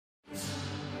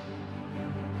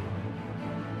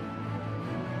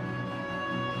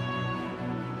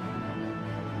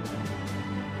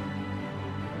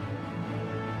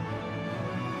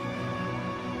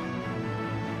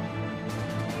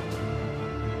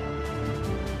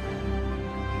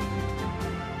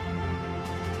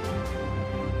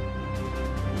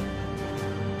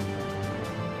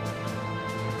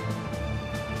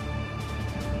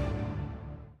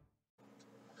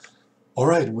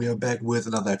Alright, we are back with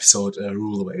another episode,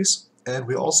 Rule the Waves, and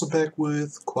we're also back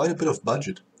with quite a bit of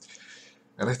budget.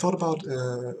 And I thought about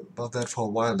that for a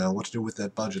while now, what to do with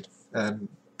that budget. And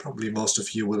probably most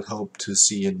of you will hope to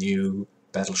see a new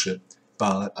battleship,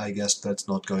 but I guess that's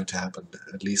not going to happen,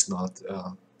 at least not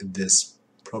in this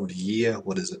probably year.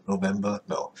 What is it, November?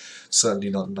 No, certainly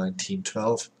not in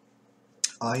 1912.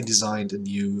 I designed a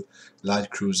new light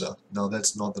cruiser. Now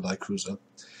that's not the light cruiser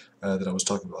that I was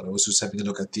talking about. I was just having a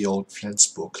look at the old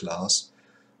Flensburg class.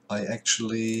 I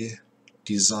actually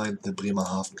designed the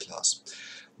Bremerhaven class.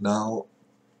 Now,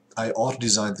 I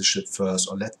auto-designed the ship first,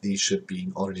 or let the ship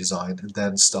being auto-designed, and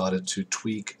then started to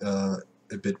tweak a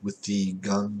bit with the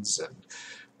guns and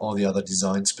all the other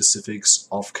design specifics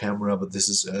off camera, but this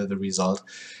is the result.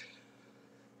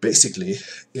 Basically,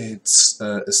 it's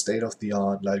a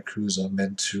state-of-the-art light cruiser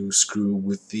meant to screw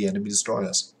with the enemy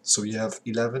destroyers. So you have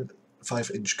 11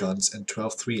 5-inch guns and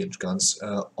 12 3-inch guns.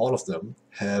 All of them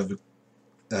have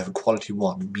a quality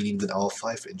 1, meaning that our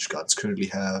 5-inch guns currently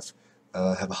have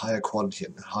a higher quality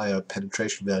and higher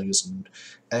penetration values and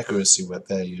accuracy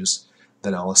values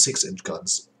than our 6-inch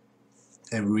guns,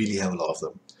 and we really have a lot of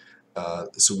them.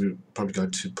 So we're probably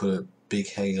going to put a big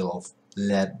hail of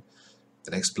lead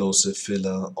and explosive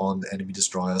filler on enemy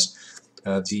destroyers.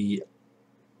 The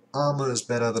armor is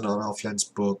better than on our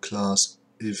Flensburg class,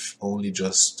 if only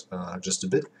just a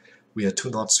bit. We are 2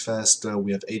 knots faster,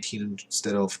 we have 18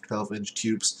 instead of 12-inch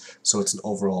tubes, so it's an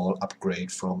overall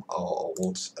upgrade from our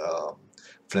old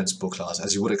Flensburg class,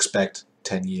 as you would expect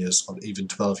 10 years or even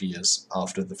 12 years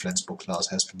after the Flensburg class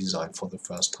has been designed for the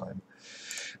first time.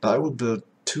 Now I will build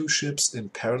 2 ships in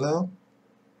parallel.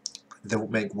 That would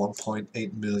make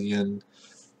 1.8 million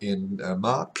in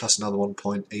mark, plus another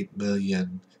 1.8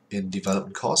 million in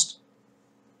development cost.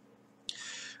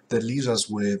 That leaves us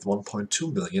with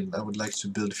 1.2 million. I would like to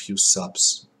build a few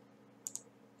subs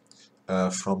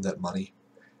from that money.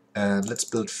 And let's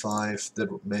build 5.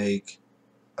 That would make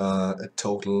a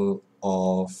total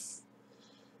of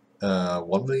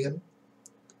 1 million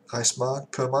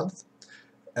Reichsmark per month.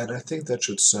 And I think that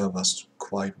should serve us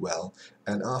quite well.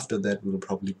 And after that we will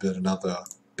probably build another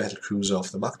battlecruiser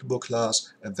of the Magdeburg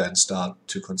class and then start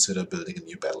to consider building a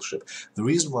new battleship. The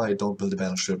reason why I don't build a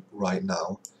battleship right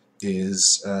now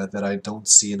is that I don't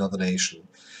see another nation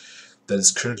that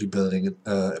is currently building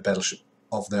a battleship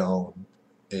of their own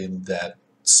in that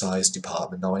size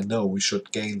department. Now I know we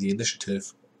should gain the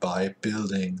initiative by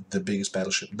building the biggest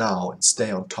battleship now and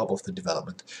stay on top of the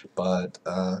development, but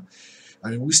I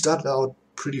mean, we started out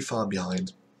pretty far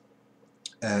behind,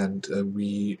 and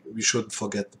we shouldn't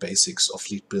forget the basics of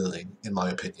fleet building, in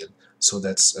my opinion. So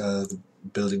that's the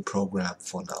building program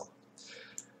for now.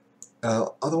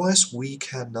 Otherwise, we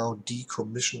can now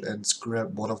decommission and scrap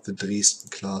one of the Dresden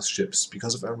class ships,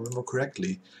 because if I remember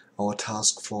correctly, our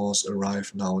task force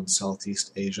arrived now in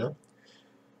Southeast Asia.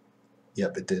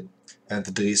 Yep, it did. And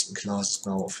the Dresden class is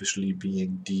now officially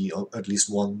being at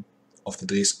least one of the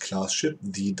Dresden class ship.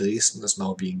 The Dresden is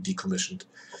now being decommissioned,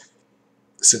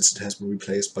 since it has been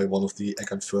replaced by one of the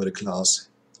Eckernförde class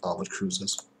armored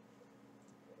cruisers.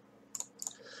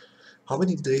 How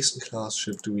many Dresden class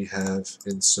ships do we have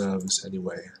in service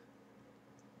anyway?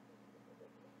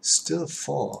 Still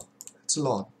 4. That's a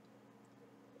lot.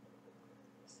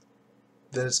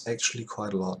 That is actually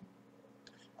quite a lot.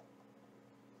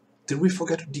 Did we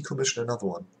forget to decommission another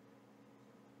one?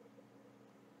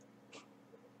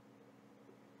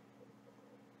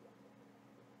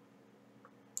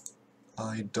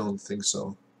 I don't think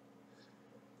so.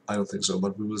 I don't think so,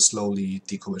 but we will slowly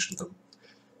decommission them,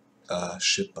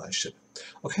 ship by ship.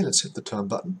 Okay, let's hit the turn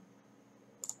button.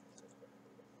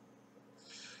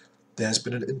 There's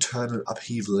been an internal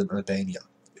upheaval in Albania.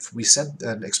 If we send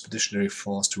an expeditionary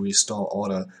force to restore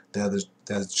order, there's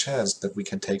a chance that we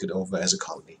can take it over as a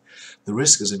colony. The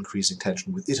risk is increasing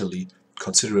tension with Italy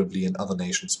considerably, and other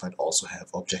nations might also have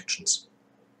objections.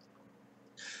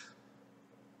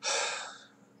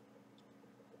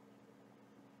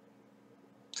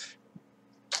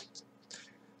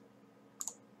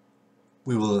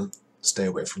 We will stay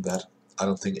away from that. I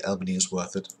don't think Albania is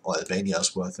worth it, or Albania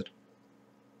is worth it.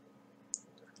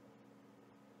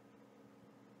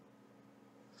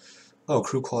 Oh,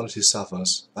 crew quality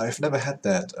suffers. I've never had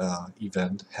that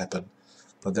event happen,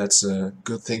 but that's a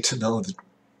good thing to know, that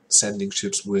sending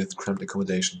ships with cramped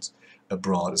accommodations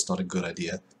abroad is not a good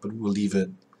idea, but we'll leave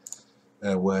it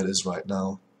where it is right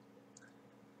now.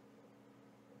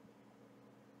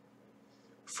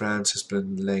 France has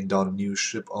been laying down a new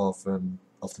ship of the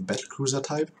battlecruiser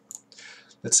type.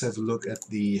 Let's have a look at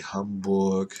the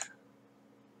Hamburg.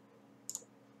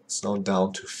 It's now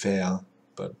down to fair,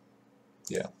 but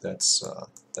yeah, that's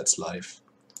life.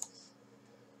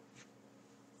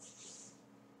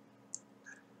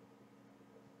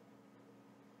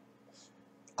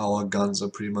 our guns are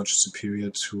pretty much superior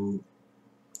to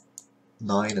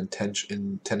 9 and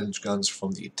 10-inch guns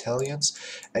from the Italians.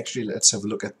 Actually, let's have a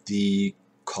look at the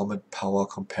combat power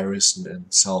comparison in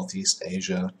Southeast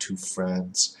Asia to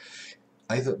France.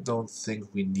 I don't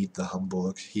think we need the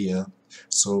Hamburg here,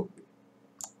 so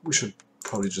we should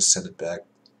probably just send it back.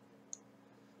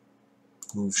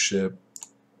 Move ship.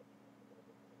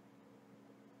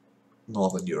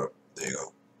 Northern Europe. There you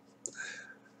go.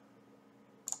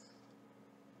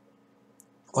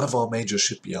 One of our major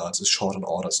shipyards is short on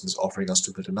orders and is offering us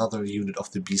to build another unit of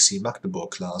the BC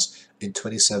Magdeburg class in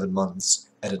 27 months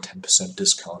at a 10%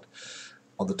 discount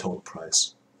on the total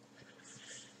price.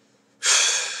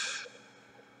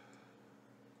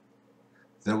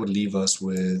 That would leave us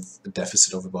with a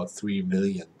deficit of about 3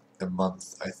 million a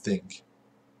month, I think.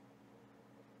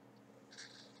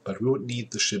 But we would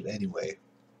need the ship anyway.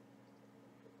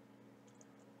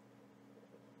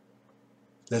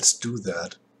 Let's do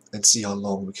that and see how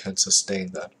long we can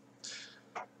sustain that.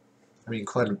 I mean,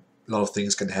 quite a lot of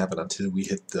things can happen until we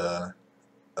hit the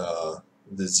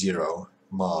 0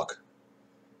 mark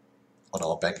on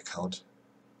our bank account.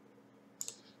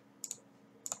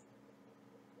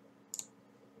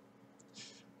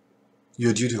 You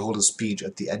are due to hold a speech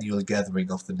at the annual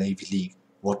gathering of the Navy League.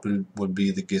 What will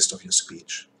be the gist of your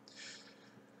speech?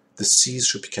 The seas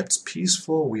should be kept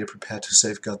peaceful. We are prepared to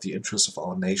safeguard the interests of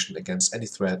our nation against any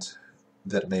threat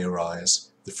that may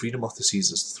arise. The freedom of the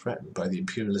seas is threatened by the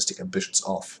imperialistic ambitions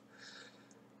of.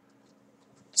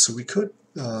 So we could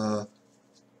now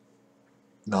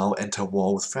enter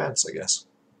war with France, I guess.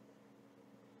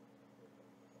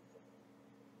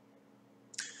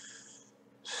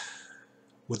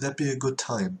 Would that be a good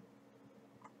time?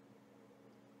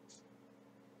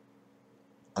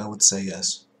 I would say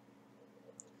yes.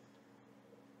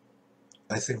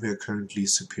 I think we are currently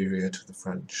superior to the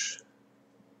French.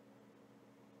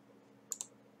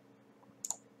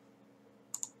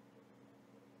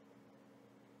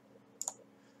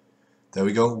 There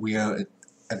we go, we are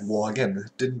at war again.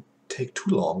 It didn't take too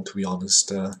long, to be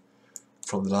honest,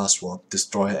 from the last war.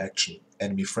 Destroyer action.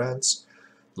 Enemy France.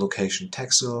 Location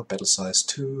Texel. Battle size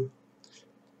 2.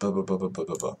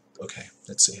 Okay,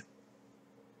 let's see.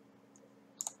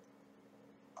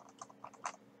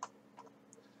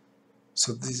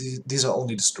 So these are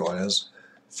only destroyers.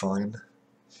 Fine.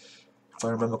 If I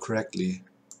remember correctly,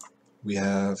 we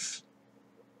have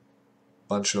a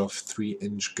bunch of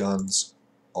 3-inch guns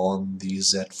on the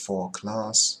Z4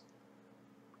 class.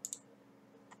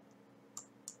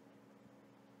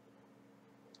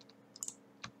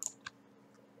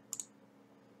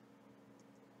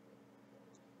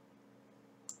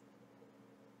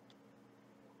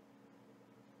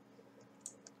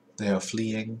 They are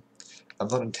fleeing. I'm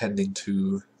not intending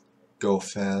to go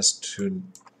fast to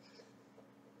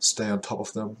stay on top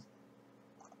of them.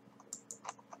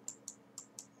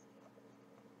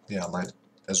 Yeah, I might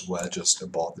as well just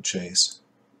abort the chase.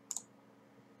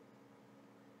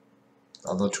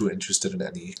 I'm not too interested in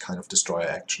any kind of destroyer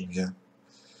action here.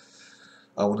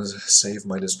 I want to save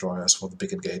my destroyers for the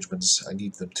big engagements. I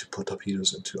need them to put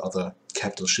torpedoes into other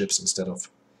capital ships instead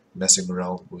of messing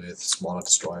around with smaller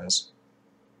destroyers.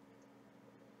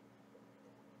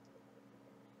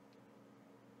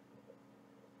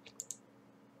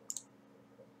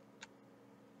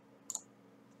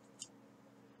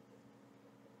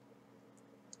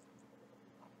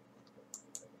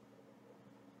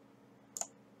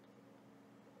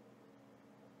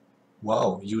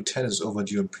 Wow, U-10 is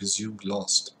overdue and presumed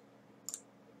lost.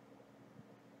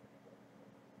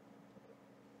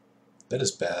 That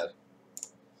is bad.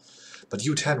 But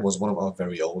U-10 was one of our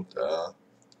very old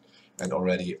and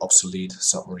already obsolete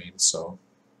submarines, so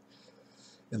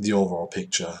in the overall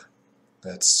picture,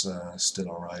 that's still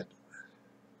alright.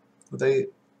 But they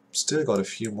still got a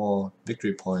few more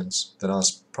victory points than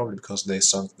us, probably because they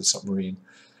sunk the submarine.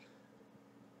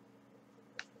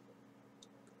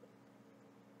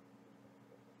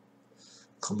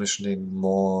 Commissioning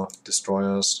more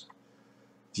destroyers.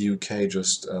 The UK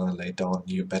just laid down a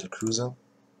new battlecruiser.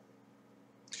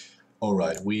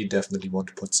 Alright, we definitely want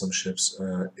to put some ships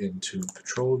into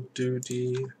patrol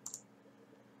duty.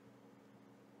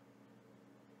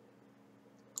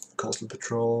 Coastal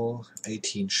patrol,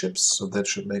 18 ships, so that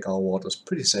should make our waters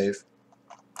pretty safe.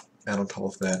 And on top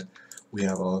of that, we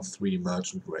have our 3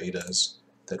 merchant raiders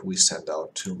that we send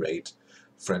out to raid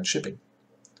French shipping.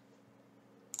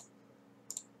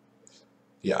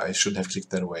 Yeah, I shouldn't have clicked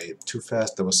that away too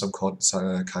fast. There was some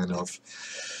kind of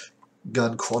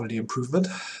gun quality improvement.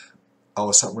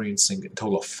 Our submarines sink a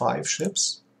total of 5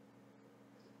 ships.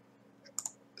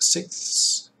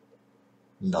 6,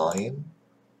 9,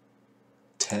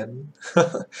 10.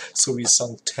 So we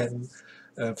sunk 10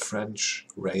 French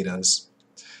raiders,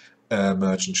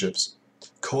 merchant ships.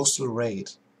 Coastal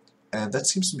raid, and that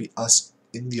seems to be us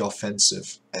in the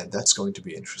offensive, and that's going to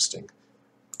be interesting.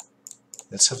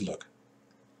 Let's have a look.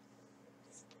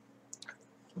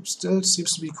 Still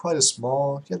seems to be quite a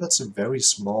small, yeah, that's a very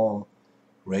small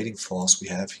raiding force we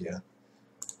have here.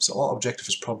 So our objective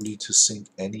is probably to sink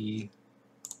any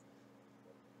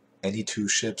 2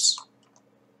 ships.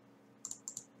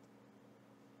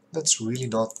 That's really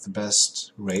not the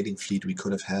best raiding fleet we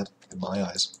could have had, in my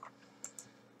eyes.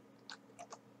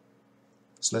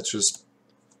 So let's just...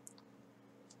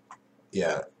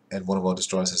 yeah, and one of our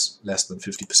destroyers has less than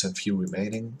 50% fuel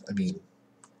remaining. I mean,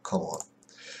 come on.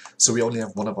 So we only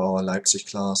have one of our Leipzig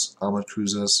class armored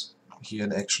cruisers here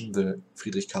in action, the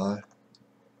Friedrich Karl.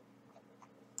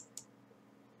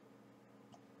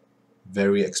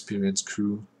 Very experienced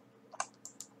crew.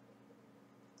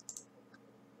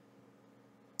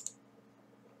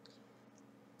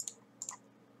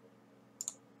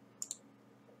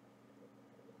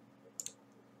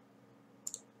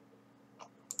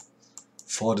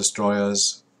 Four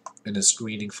destroyers in a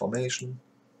screening formation.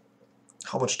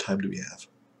 How much time do we have?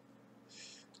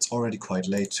 It's already quite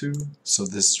late too, so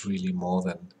this is really more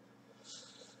than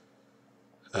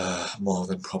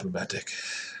problematic.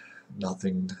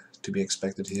 Nothing to be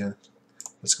expected here.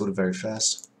 Let's go to very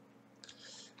fast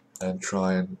and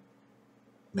try and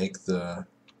make the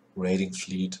raiding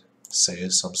fleet sail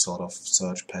some sort of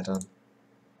surge pattern.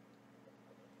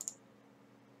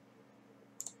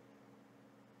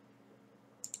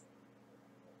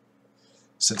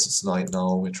 Since it's night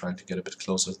now, we're trying to get a bit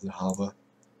closer to the harbor.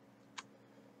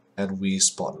 And we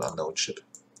spot an unknown ship.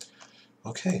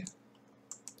 Okay.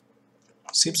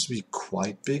 Seems to be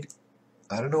quite big.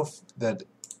 I don't know if that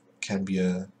can be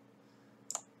a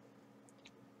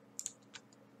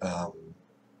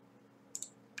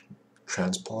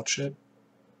transport ship,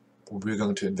 but we're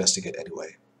going to investigate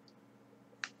anyway.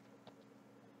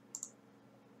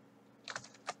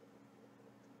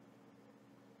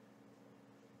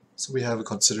 So we have a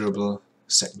considerable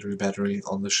secondary battery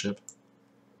on the ship.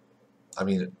 I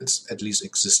mean, it's at least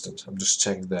existent. I'm just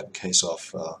checking that in case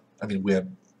of... I mean, we're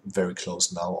very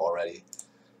close now already.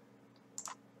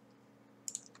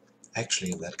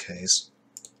 Actually, in that case,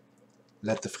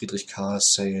 let the Friedrich Karl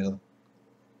sail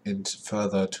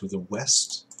further to the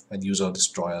west and use our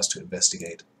destroyers to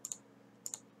investigate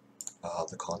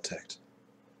the contact.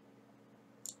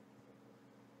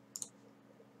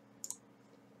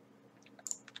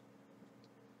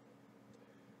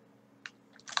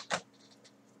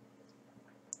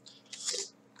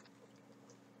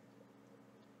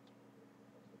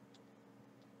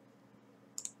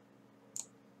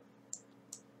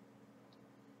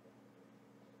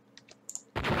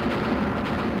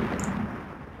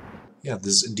 Yeah,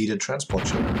 this is indeed a transport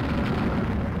ship.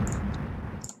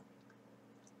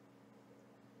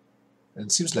 And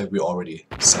it seems like we already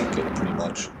sank it pretty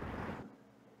much.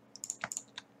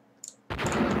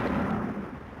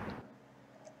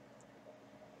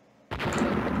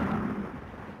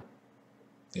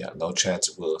 Yeah, no chance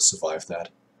it will survive that.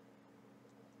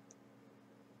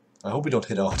 I hope we don't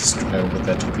hit our destroyer with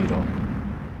that torpedo.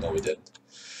 No, we didn't.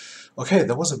 Okay,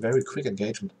 that was a very quick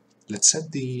engagement. Let's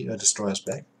send the destroyers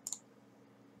back.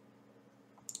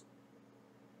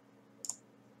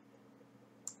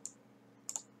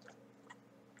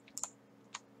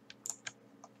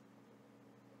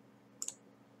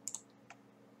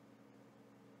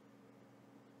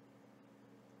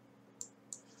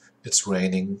 It's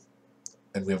raining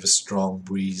and we have a strong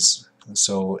breeze,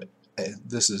 so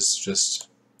this is just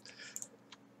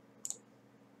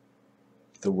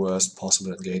the worst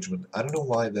possible engagement. I don't know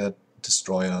why that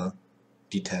destroyer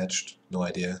detached, no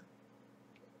idea.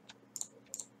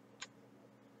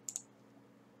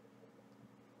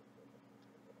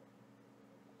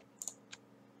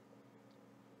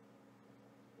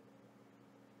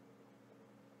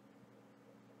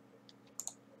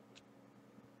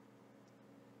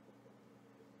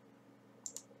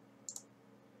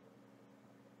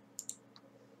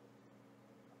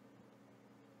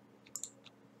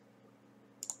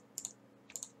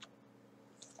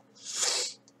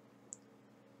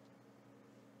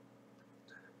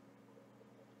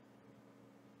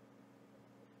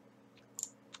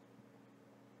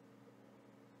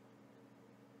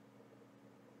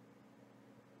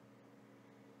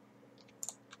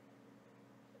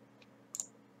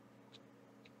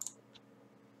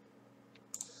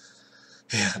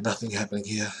 Yeah, nothing happening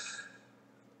here.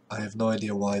 I have no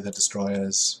idea why the destroyer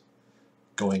is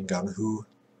going gung-ho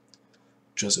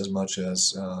just as much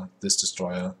as this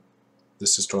destroyer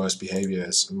This destroyer's behavior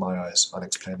is, in my eyes,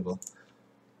 unexplainable.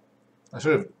 I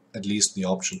should have at least the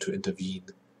option to intervene.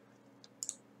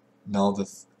 Now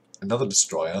another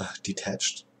destroyer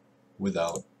detached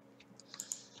without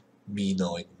me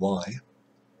knowing why.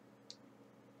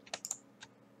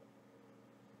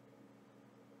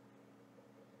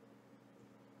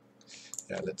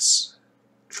 Yeah, let's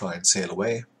try and sail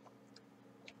away.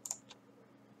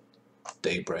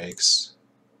 Day breaks.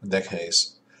 In that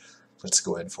case, let's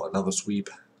go in for another sweep.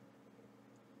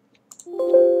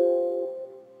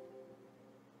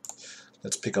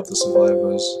 Let's pick up the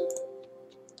survivors.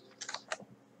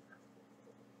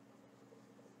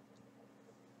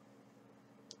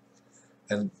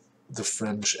 And the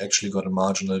French actually got a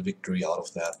marginal victory out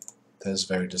of that. That is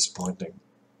very disappointing.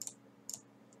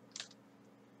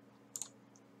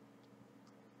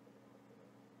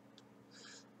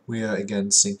 We are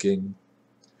again sinking.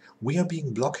 We are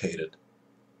being blockaded.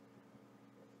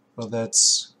 Well,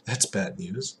 that's bad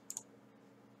news.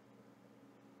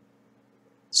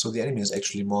 So the enemy has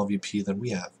actually more VP than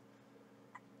we have.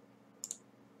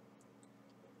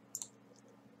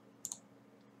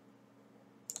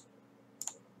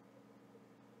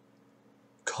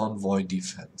 Convoy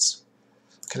defense.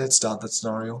 Okay, let's start that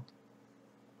scenario.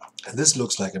 And this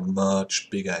looks like a much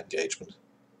bigger engagement.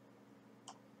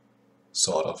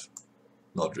 Sort of.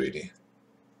 Not really.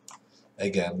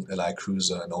 Again, a light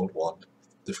cruiser, an old one,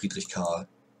 the Friedrich Karl,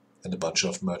 and a bunch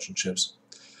of merchant ships.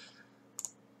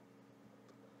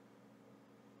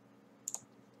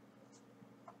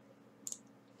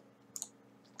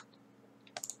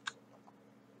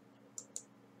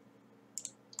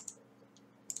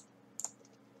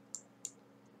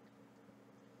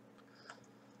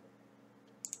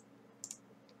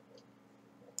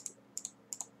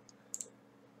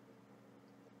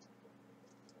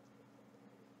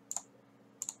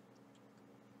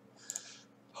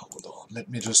 Hold on, let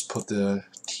me just put the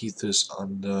Tethys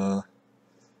under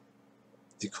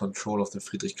the control of the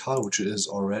Friedrich Karl, which it is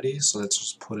already, so let's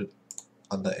just put it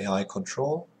under AI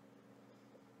control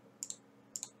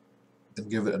and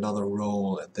give it another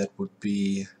role, and that would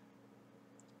be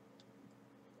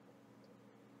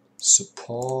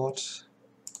support,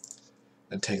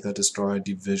 and take that destroyer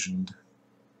division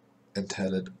and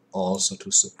tell it also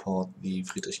to support the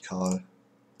Friedrich Karl.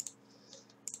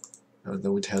 And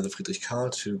then we tell the Friedrich Karl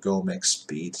to go max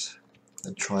speed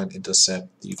and try and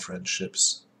intercept the French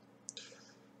ships.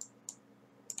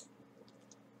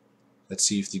 Let's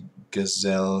see if the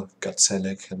Gazelle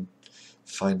can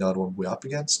find out what we're up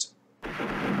against.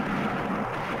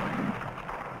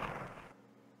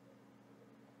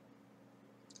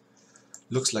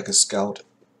 Looks like a scout,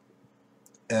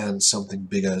 and something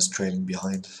bigger is trailing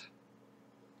behind.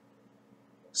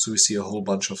 So we see a whole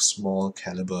bunch of small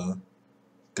caliber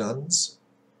guns.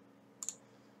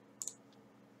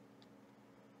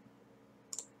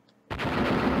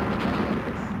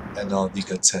 And now the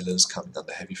Gazelle is coming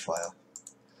under heavy fire.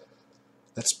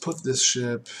 Let's put this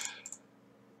ship...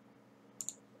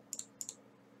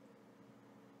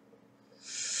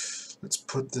 Let's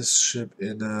put this ship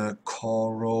in a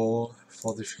core role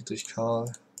for the Friedrich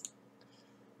Karl.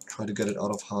 Try to get it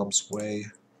out of harm's way.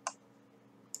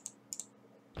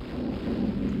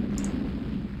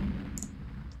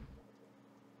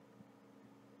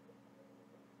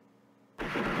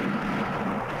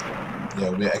 Yeah,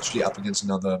 we're actually up against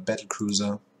another battle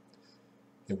cruiser.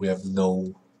 And we have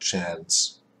no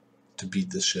chance to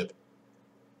beat this ship.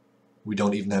 We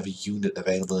don't even have a unit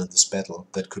available in this battle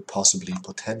that could possibly,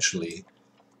 potentially,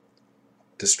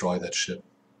 destroy that ship.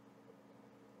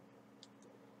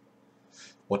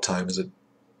 What time is it?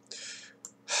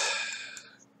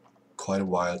 Quite a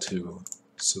while to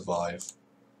survive.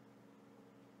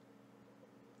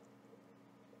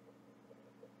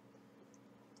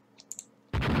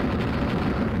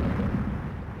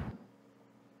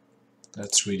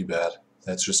 That's really bad.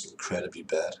 That's just incredibly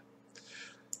bad.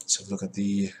 Let's have a look at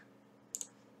the...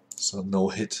 So no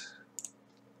hit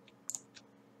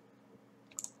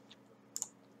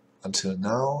until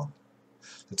now.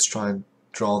 Let's try and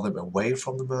draw them away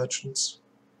from the merchants.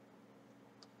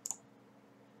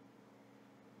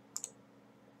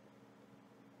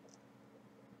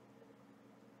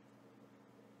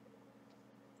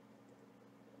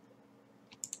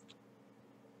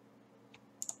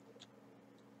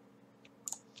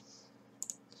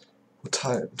 What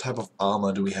type of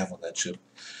armor do we have on that ship?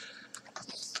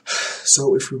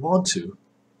 So if we want to,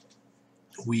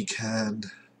 we can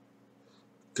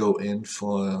go in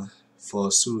for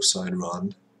a suicide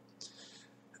run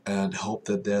and hope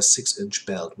that their 6-inch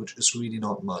belt, which is really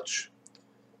not much,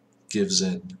 gives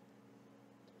in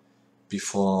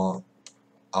before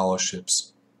our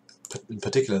ships in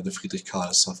particular the Friedrich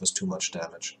Karl suffers too much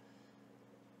damage.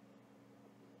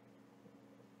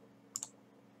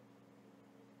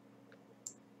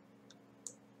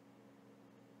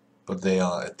 But they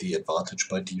are at the advantage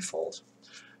by default.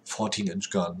 14-inch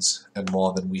guns and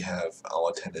more than we have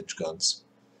our 10-inch guns.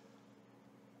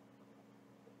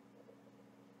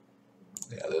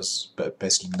 Yeah, there's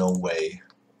basically no way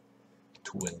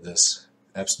to win this.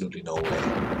 Absolutely no way.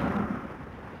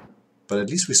 But at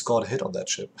least we scored a hit on that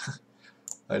ship.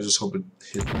 I just hope it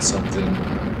hit something.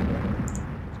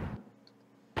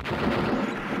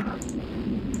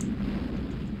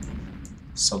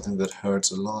 Something that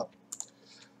hurts a lot.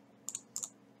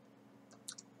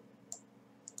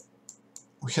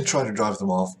 We can try to drive them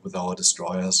off with our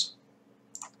destroyers.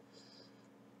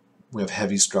 We have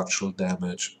heavy structural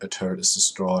damage, a turret is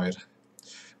destroyed,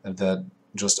 and then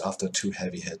just after 2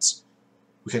 heavy hits,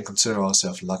 we can consider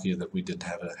ourselves lucky that we didn't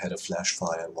have had a flash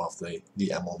fire in one of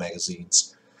the ammo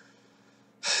magazines.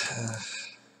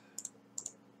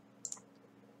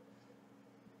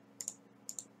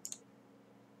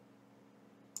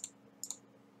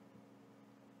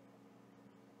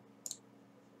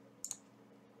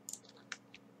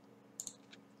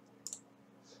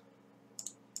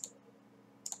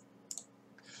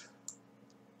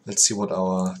 Let's see what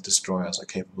our destroyers are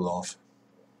capable of.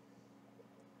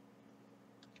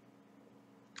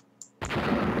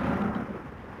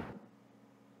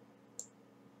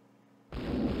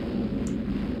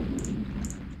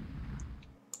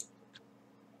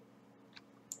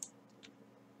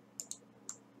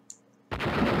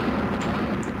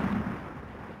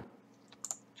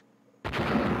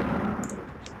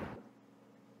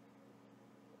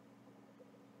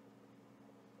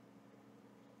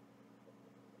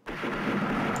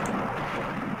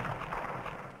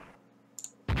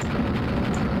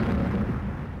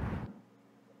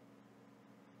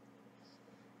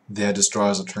 Their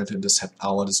destroyers are trying to intercept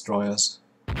our destroyers.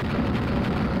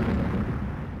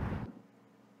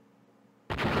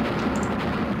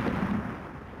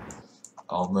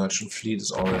 Our merchant fleet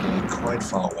is already quite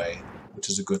far away, which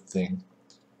is a good thing.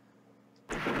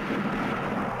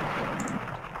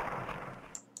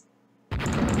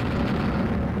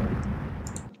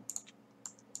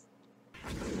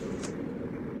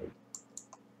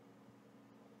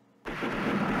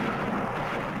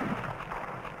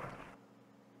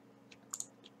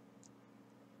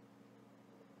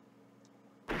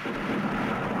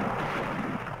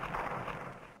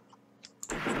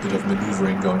 Bit of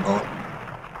maneuvering going on.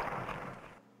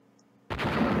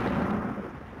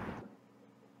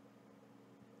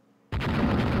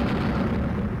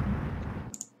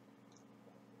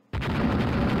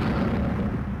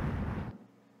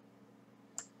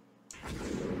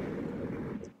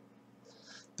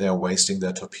 They are wasting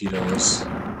their torpedoes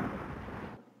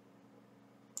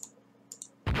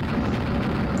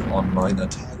on minor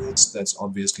targets. That's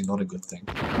obviously not a good thing.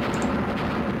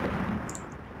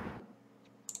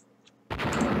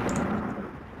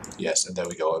 Yes, and there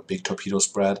we go, a big torpedo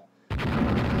spread.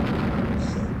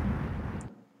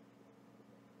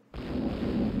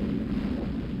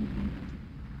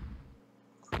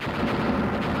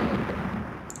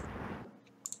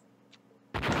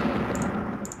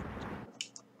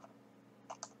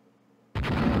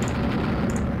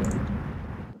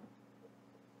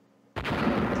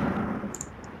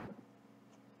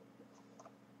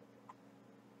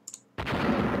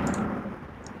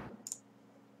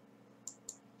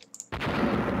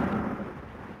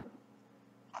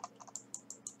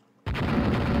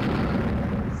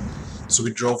 So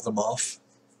we drove them off.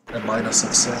 A minor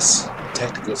success, a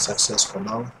tactical success for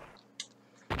now.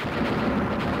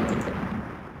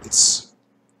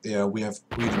 Yeah, we have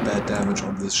really bad damage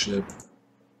on this ship.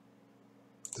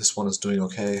 This one is doing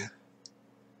okay.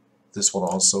 This one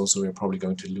also, so we're probably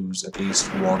going to lose at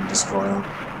least 1 destroyer.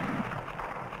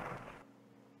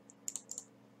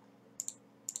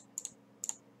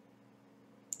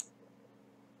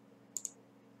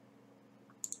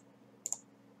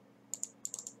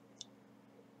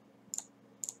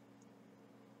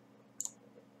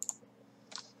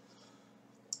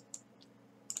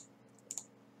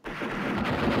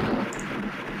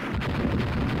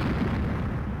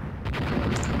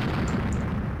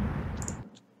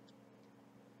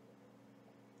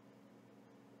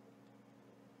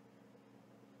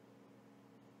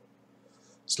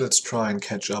 So let's try and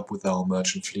catch up with our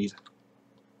merchant fleet.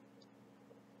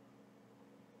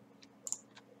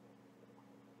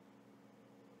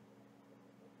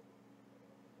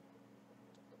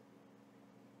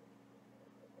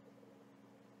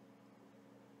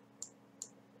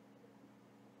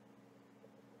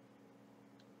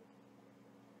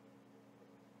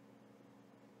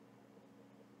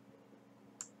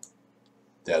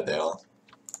 There they are.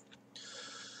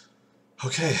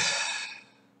 Okay.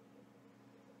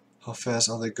 How fast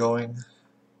are they going?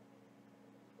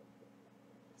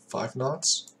 5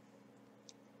 knots?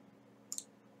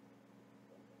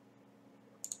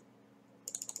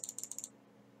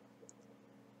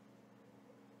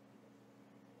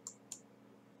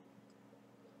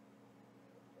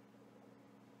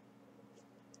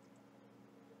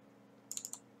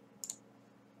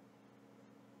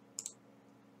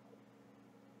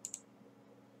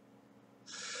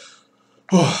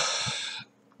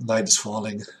 Night is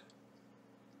falling.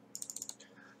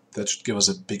 That should give us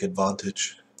a big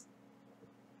advantage.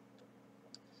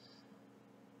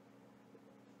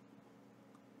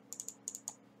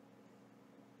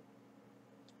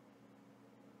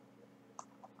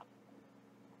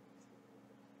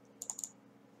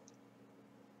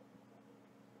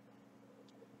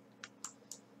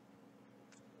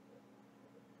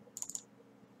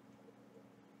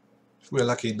 If we're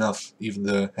lucky enough, even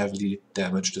the heavily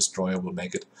damaged destroyer will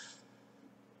make it.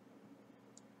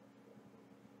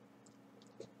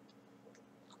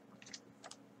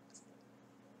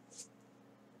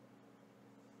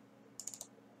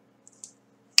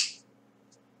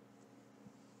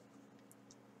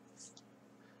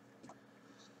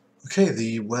 Okay,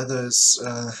 the weather is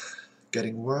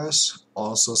getting worse,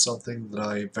 also something that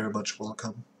I very much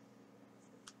welcome.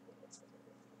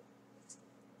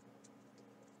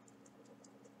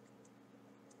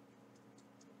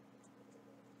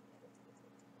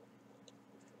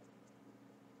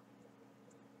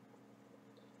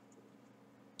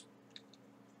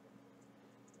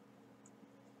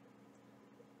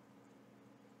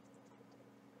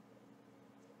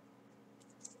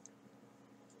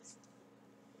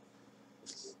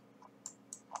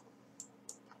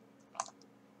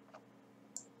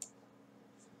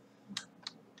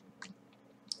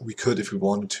 We could, if we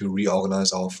wanted to,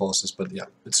 reorganize our forces, but yeah,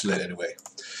 it's too late anyway.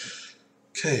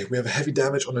 Okay, we have heavy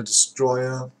damage on the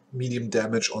destroyer, medium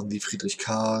damage on the Friedrich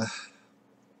Karl.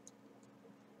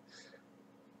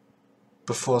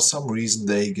 But for some reason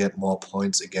they get more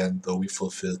points again, though we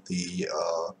fulfilled the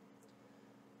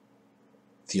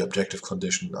objective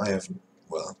condition. I haven't.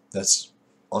 Well, that's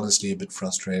honestly a bit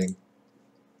frustrating.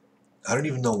 I don't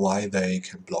even know why they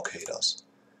can blockade us.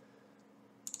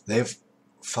 They have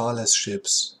far less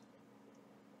ships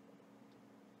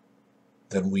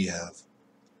than we have.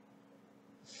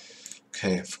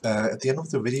 Okay, at the end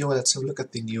of the video, let's have a look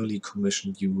at the newly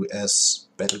commissioned US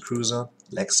battlecruiser,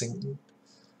 Lexington.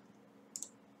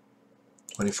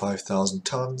 25,000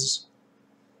 tons,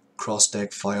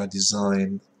 cross-deck fire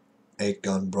design,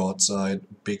 8-gun broadside,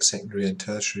 big secondary and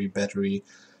tertiary battery,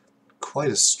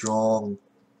 quite a strong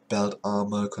belt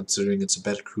armor considering it's a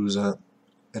battlecruiser,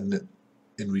 and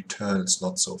in return it's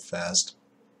not so fast,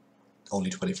 only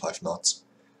 25 knots.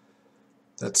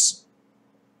 That's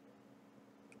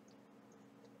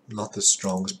not the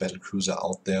strongest battlecruiser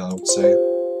out there, I would say.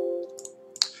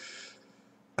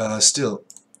 Still,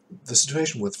 the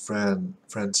situation with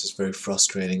France is very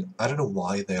frustrating. I don't know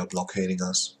why they are blockading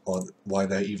us, or why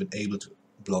they're even able to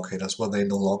blockade us. Well, they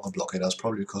no longer blockade us,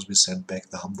 probably because we sent back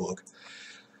the Hamburg.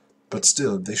 But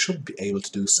still, they shouldn't be able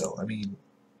to do so. I mean,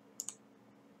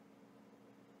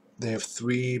 they have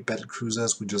 3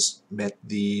 battlecruisers. We just met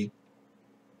the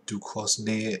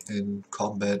Duquesne in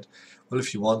combat. Well,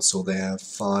 if you want, so they have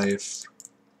 5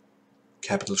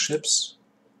 capital ships.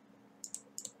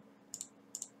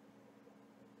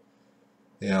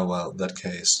 Yeah, well, in that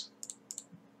case.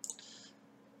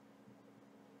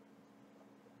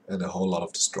 And a whole lot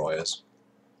of destroyers.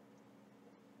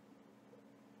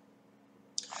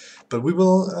 But we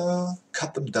will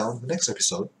cut them down in the next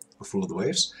episode of Rule of the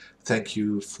Waves. Thank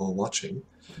you for watching.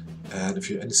 And if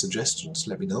you have any suggestions,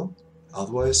 let me know.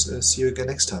 Otherwise, see you again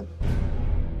next time.